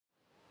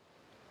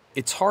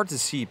It's hard to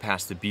see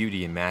past the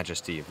beauty and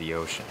majesty of the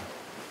ocean.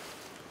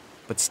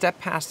 But step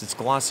past its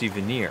glossy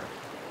veneer,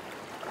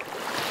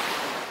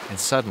 and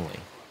suddenly,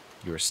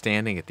 you are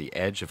standing at the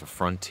edge of a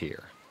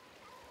frontier.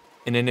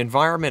 In an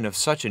environment of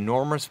such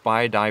enormous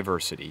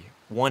biodiversity,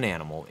 one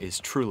animal is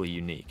truly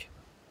unique.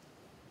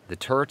 The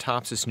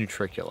Turritopsis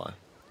nutricula,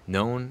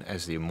 known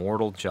as the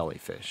immortal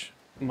jellyfish.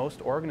 Most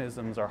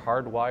organisms are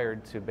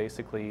hardwired to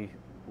basically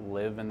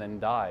live and then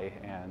die,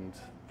 and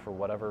for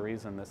whatever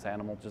reason, this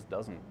animal just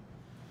doesn't.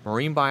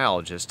 Marine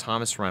biologist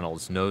Thomas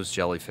Reynolds knows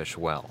jellyfish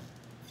well.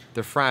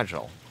 They're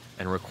fragile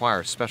and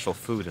require special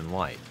food and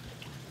light.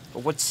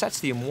 But what sets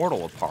the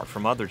immortal apart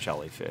from other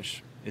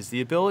jellyfish is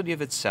the ability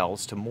of its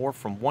cells to morph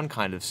from one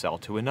kind of cell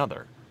to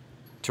another,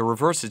 to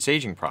reverse its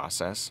aging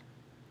process,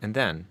 and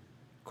then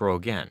grow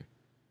again.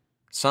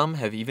 Some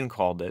have even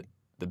called it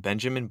the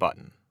Benjamin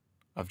Button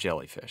of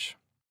jellyfish.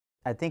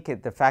 I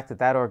think the fact that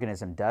that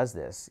organism does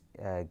this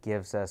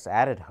gives us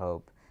added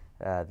hope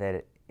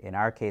that in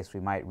our case we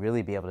might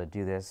really be able to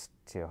do this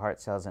to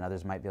heart cells, and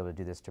others might be able to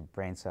do this to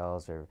brain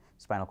cells or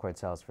spinal cord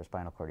cells for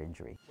spinal cord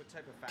injury.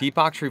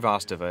 Deepak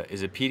Srivastava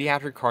is a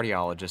pediatric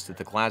cardiologist at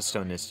the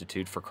Gladstone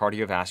Institute for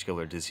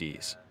Cardiovascular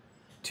Disease.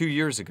 2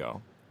 years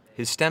ago,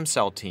 his stem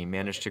cell team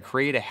managed to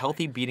create a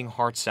healthy beating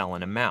heart cell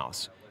in a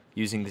mouse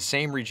using the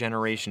same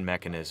regeneration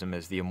mechanism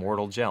as the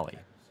immortal jelly.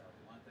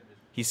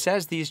 He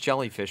says these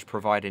jellyfish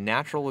provide a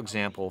natural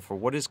example for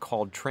what is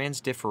called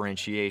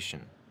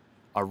transdifferentiation,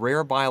 a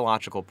rare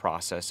biological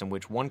process in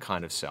which one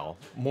kind of cell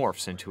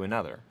morphs into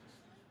another.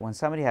 When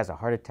somebody has a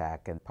heart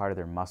attack and part of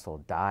their muscle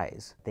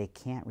dies, they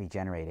can't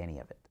regenerate any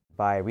of it.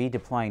 By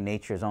redeploying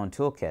nature's own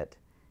toolkit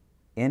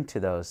into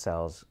those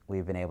cells,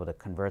 we've been able to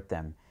convert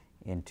them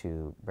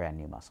into brand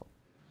new muscle.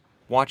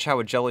 Watch how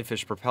a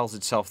jellyfish propels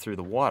itself through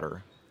the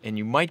water, and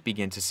you might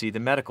begin to see the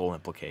medical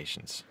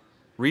implications.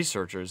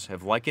 Researchers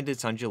have likened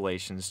its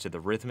undulations to the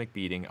rhythmic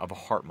beating of a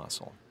heart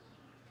muscle,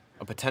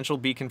 a potential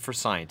beacon for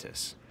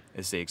scientists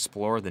as they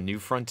explore the new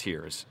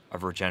frontiers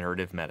of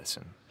regenerative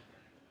medicine.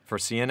 For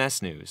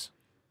CNS News,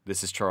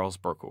 this is Charles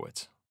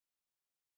Berkowitz.